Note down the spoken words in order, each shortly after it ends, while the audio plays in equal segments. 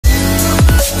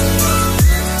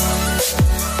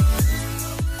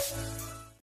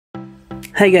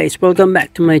Hi guys, welcome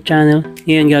back to my channel.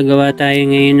 Ngayon gagawa tayo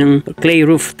ngayon ng clay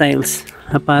roof tiles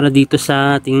para dito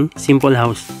sa ating simple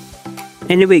house.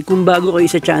 Anyway, kung bago kayo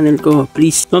sa channel ko,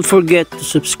 please don't forget to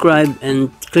subscribe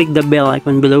and click the bell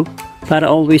icon below para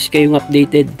always kayong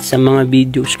updated sa mga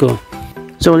videos ko.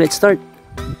 So let's start.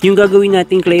 Yung gagawin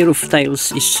nating clay roof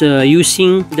tiles is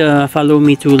using the follow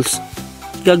me tools.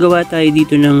 Gagawa tayo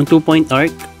dito ng 2-point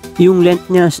arc. Yung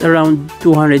length niya is around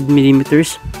 200 mm.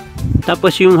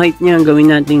 Tapos yung height niya gawin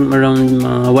natin around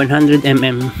 100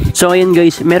 mm. So ayan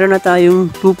guys, meron na tayong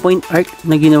 2-point arc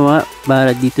na ginawa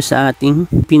para dito sa ating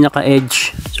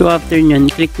pinaka-edge. So after nyan,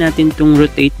 click natin tong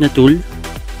rotate na tool.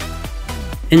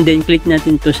 And then click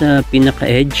natin to sa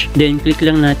pinaka-edge. Then click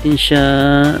lang natin siya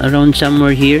around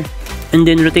somewhere here. And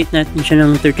then rotate natin siya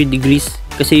ng 30 degrees.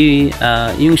 Kasi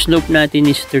yung slope natin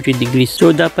is 30 degrees. So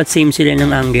dapat same sila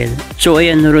ng angle. So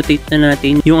ayan, rotate na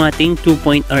natin yung ating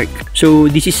 2-point arc. So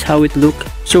this is how it look.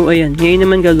 So ayan, ngayon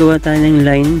naman gagawa tayo ng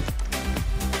line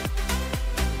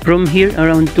from here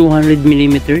around 200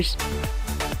 mm.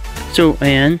 So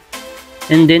ayan.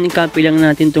 And then i-copy lang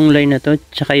natin tong line na to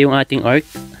tsaka yung ating arc.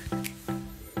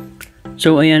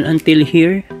 So ayan, until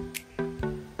here.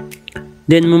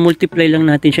 Then multiply lang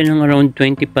natin siya ng around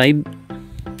 25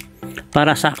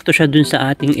 para sakto siya dun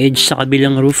sa ating edge sa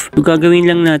kabilang roof. So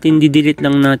gagawin lang natin, didelete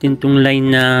lang natin tong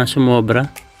line na sumobra.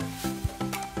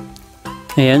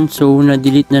 Ayan, so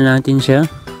na-delete na natin siya.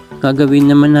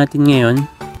 Gagawin naman natin ngayon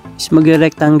is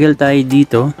mag-rectangle tayo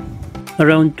dito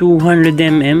around 200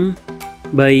 mm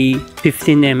by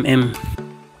 15 mm.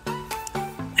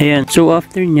 Ayan, so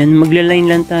after nyan, magla-line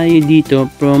lang tayo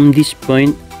dito from this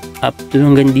point up to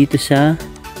hanggang dito sa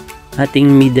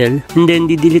ating middle. And then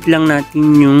didelete lang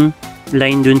natin yung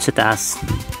line dun sa taas.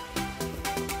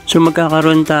 So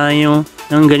magkakaroon tayo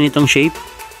ng ganitong shape.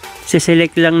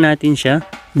 Select lang natin siya.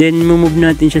 Then move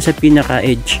natin siya sa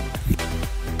pinaka-edge.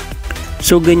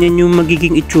 So ganyan yung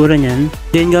magiging itsura niyan.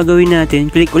 Then gagawin natin,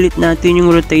 click ulit natin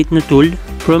yung rotate na tool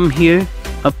from here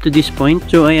up to this point.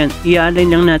 So ayan,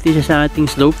 i-align lang natin siya sa ating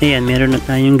slope. Ayan, meron na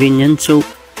tayong ganyan. So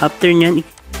after nyan,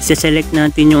 select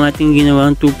natin yung ating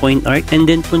ginawang 2-point arc. And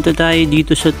then punta tayo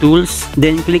dito sa tools.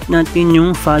 Then click natin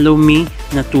yung follow me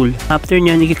na tool. After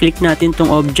nyan, i-click natin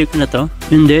tong object na to.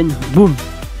 And then, boom!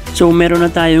 So meron na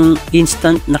tayong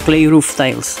instant na clay roof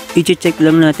tiles. I-check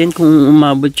lang natin kung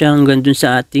umabot siya hanggang dun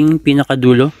sa ating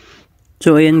pinakadulo.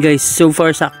 So ayan guys, so far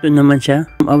sakto naman siya.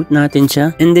 Out natin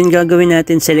siya. And then gagawin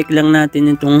natin, select lang natin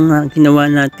itong ginawa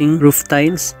nating roof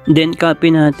tiles. Then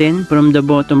copy natin from the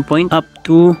bottom point up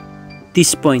to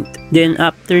this point. Then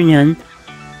after nyan,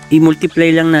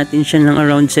 i-multiply lang natin siya ng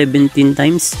around 17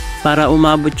 times para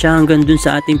umabot siya hanggang dun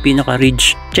sa ating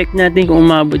pinaka-ridge. Check natin kung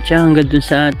umabot siya hanggang dun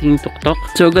sa ating tuktok.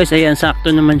 So guys, ayan, sakto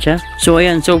naman siya. So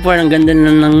ayan, so far ang ganda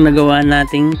na ng nagawa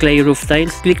nating clay roof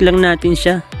tiles. Click lang natin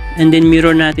siya and then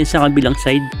mirror natin sa kabilang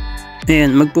side.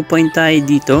 Ayan, magpo-point tayo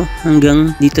dito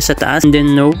hanggang dito sa taas and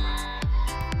then no.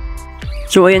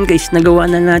 So ayan guys, nagawa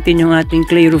na natin yung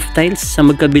ating clay roof tiles sa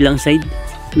magkabilang side.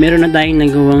 Meron na tayong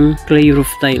nagawang clay roof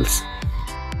tiles.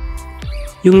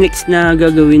 Yung next na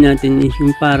gagawin natin is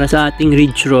yung para sa ating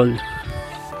ridge roll.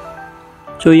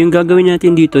 So yung gagawin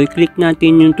natin dito, i-click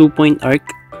natin yung 2-point arc.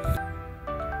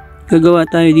 Gagawa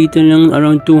tayo dito ng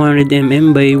around 200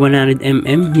 mm by 100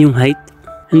 mm yung height.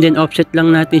 And then offset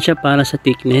lang natin siya para sa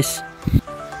thickness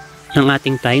ng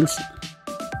ating tiles.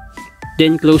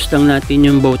 Then close lang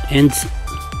natin yung both ends.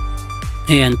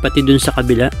 Ayan, pati dun sa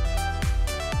kabila.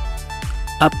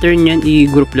 After nyan,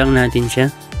 i-group lang natin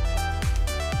siya.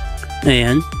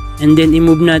 Ayan. And then,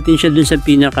 i-move natin siya dun sa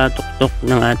pinaka-tuktok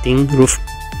ng ating roof.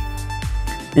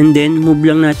 And then, move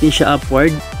lang natin siya upward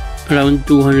around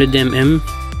 200 mm.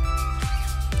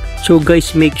 So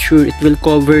guys, make sure it will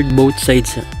cover both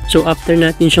sides. So after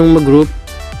natin siyang mag-group,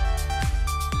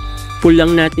 pull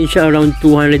lang natin siya around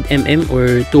 200 mm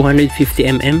or 250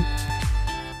 mm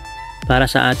para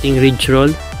sa ating ridge roll.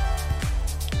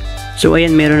 So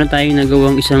ayan, meron na tayong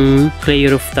nagawang isang clay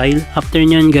roof tile. After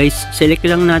nyan guys, select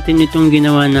lang natin itong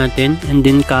ginawa natin and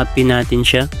then copy natin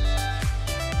siya.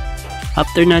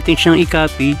 After natin siyang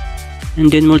i-copy and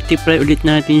then multiply ulit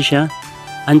natin siya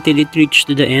until it reach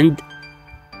to the end.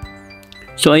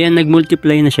 So ayan,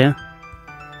 nag-multiply na siya.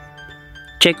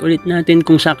 Check ulit natin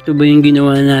kung sakto ba yung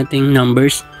ginawa nating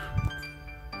numbers.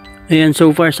 Ayan,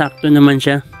 so far sakto naman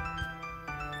siya.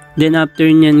 Then after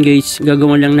nyan guys,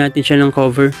 gagawin lang natin siya ng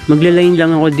cover. Magla-line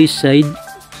lang ako this side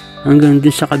hanggang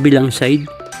dun sa kabilang side.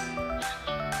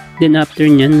 Then after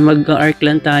nyan, mag-arc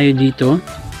lang tayo dito.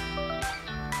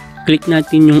 Click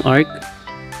natin yung arc.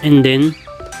 And then,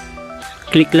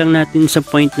 click lang natin sa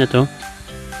point na to.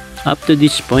 Up to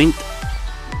this point.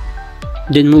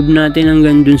 Then move natin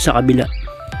hanggang dun sa kabila.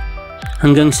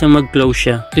 hanggang sa mag-close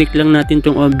siya. Click lang natin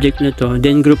tong object na to,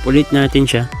 then group ulit natin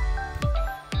siya.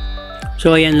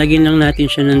 So ayan, lagyan lang natin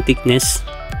siya ng thickness.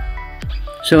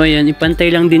 So ayan, ipantay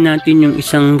lang din natin yung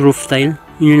isang roof tile,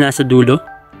 yun yung nasa dulo.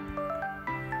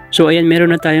 So ayan,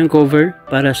 meron na tayong cover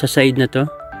para sa side na to.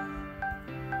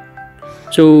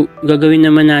 So gagawin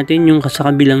naman natin yung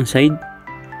sa kabilang side.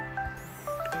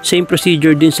 Same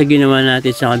procedure din sa ginawa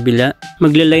natin sa kabila.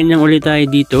 Magla-line lang ulit tayo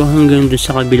dito hanggang dun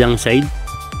sa kabilang side.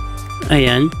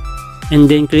 Ayan. And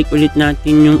then click ulit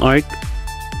natin yung arc.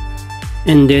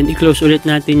 And then i-close ulit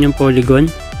natin yung polygon.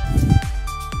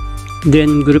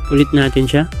 Then group ulit natin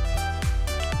siya.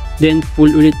 Then pull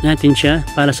ulit natin siya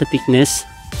para sa thickness.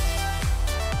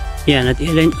 Yan, at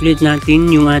i-align ulit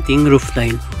natin yung ating roof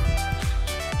tile.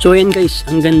 So ayan guys,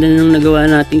 ang ganda nang nagawa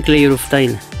nating clay roof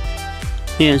tile.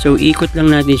 Ayan, so ikot lang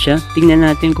natin siya. Tingnan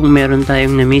natin kung meron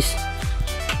tayong na-miss.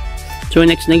 So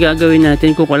next na gagawin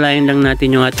natin, kukulayan lang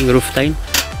natin yung ating roof tile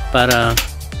para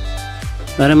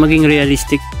maging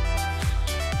realistic.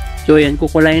 So ayan,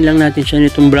 kukulayan lang natin siya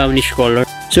nitong brownish color.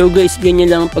 So guys,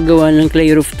 ganyan lang ang paggawa ng clay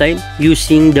roof tile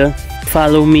using the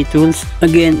follow me tools.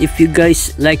 Again, if you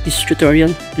guys like this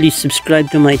tutorial, please subscribe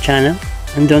to my channel.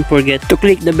 And don't forget to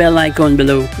click the bell icon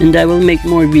below. And I will make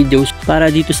more videos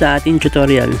para dito sa ating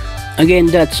tutorial.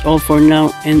 Again, that's all for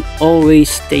now, and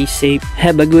always stay safe.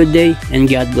 Have a good day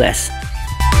and God bless.